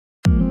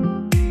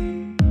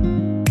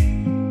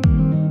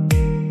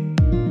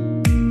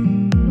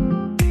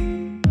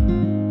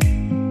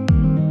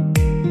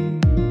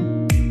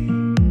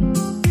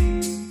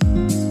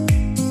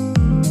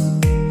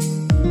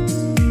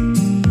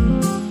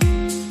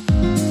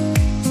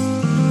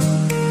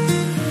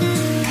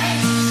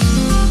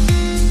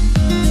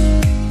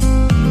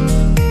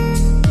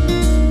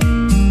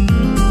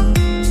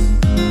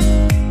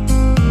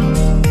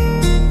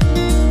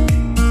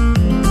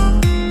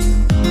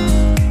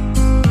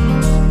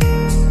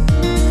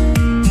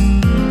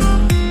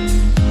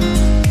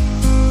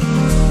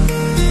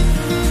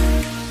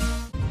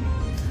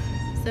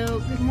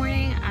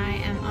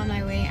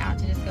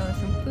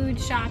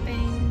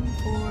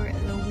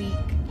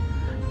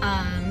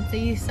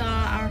saw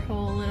our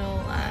whole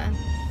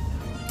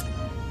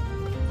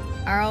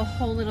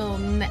little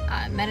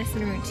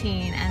medicine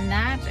routine, and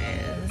that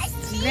is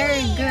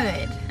very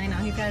good. I know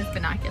he's got his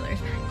binoculars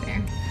back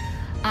there.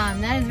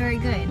 That is very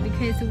good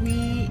because it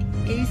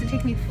used to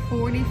take me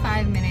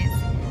 45 minutes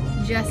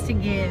just to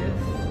give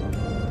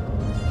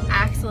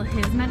Axel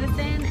his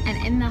medicine,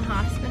 and in the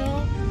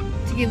hospital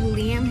to give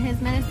Liam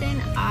his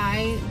medicine,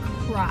 I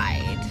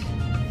cried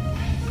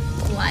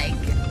like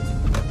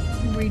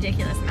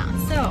ridiculous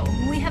amounts. So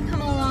we have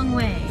come a long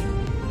way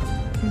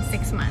in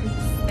 6 months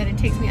that it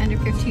takes me under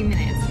 15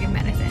 minutes to give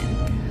medicine.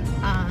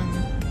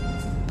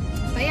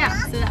 But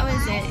yeah, so that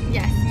was it.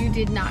 Yes, you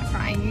did not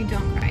cry. You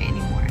don't cry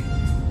anymore.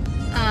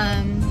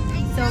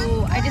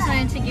 So I just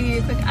wanted to give you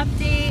a quick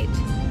update.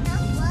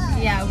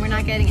 Yeah, we're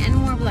not getting any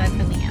more blood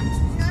for Liam.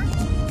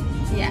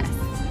 Yes,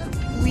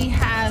 we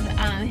have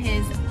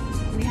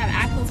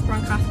Axel's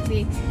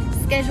bronchoscopy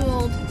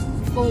scheduled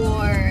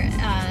for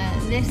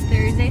this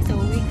Thursday, so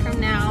a week from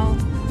now,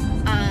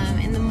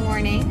 in the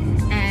morning,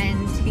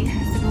 and he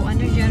has to go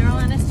under general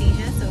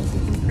anesthesia, so if we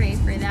can pray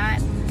for that,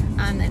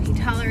 that he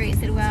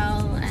tolerates it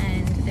well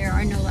and there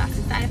are no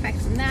lasting side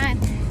effects from that,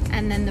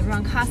 and then the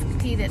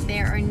bronchoscopy, that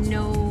there are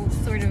no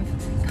sort of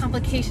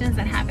complications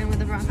that happen with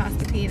the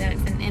bronchoscopy, that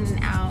it's an in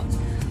and out.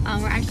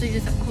 We're actually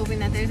just hoping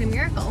that there's a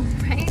miracle,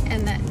 right?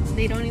 And that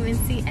they don't even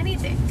see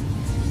anything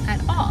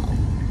at all.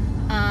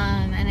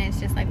 And it's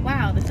just like,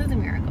 wow, this is a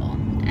miracle.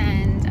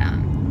 And,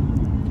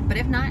 but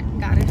if not,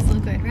 God is still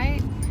good,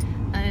 right?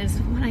 That is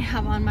what I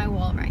have on my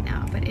wall right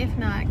now. But if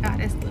not, God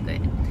is still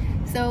good.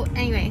 So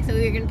anyway, so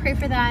we're going to pray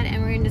for that,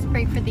 and we're going to just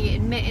pray for the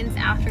admittance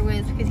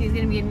afterwards, because he's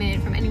going to be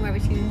admitted from anywhere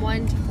between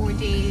 1 to 4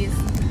 days,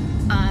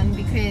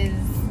 because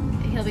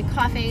he'll be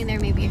coughing. There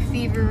may be a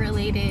fever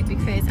related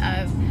because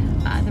of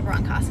the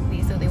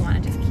bronchoscopy, so they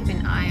want to just keep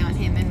an eye on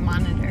him and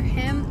monitor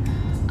him.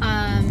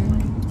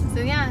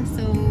 So yeah,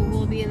 so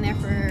we'll be in there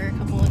for a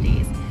couple of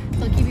days.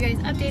 So I'll keep you guys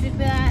updated with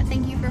that.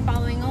 Thank you for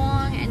following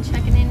along and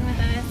checking in with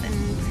us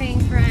and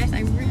praying for us.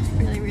 I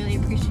really, really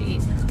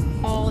appreciate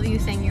all of you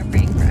saying you're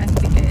praying for us,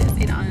 because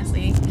it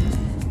honestly,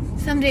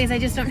 some days I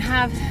just don't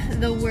have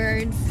the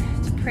words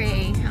to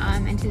pray,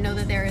 and to know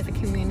that there is a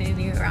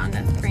community around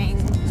us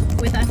praying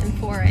with us and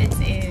for us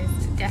is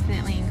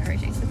definitely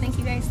encouraging. So thank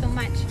you guys so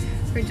much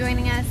for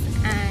joining us,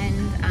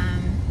 and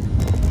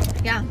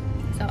yeah,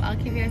 so I'll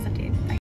keep you guys updated. Bye.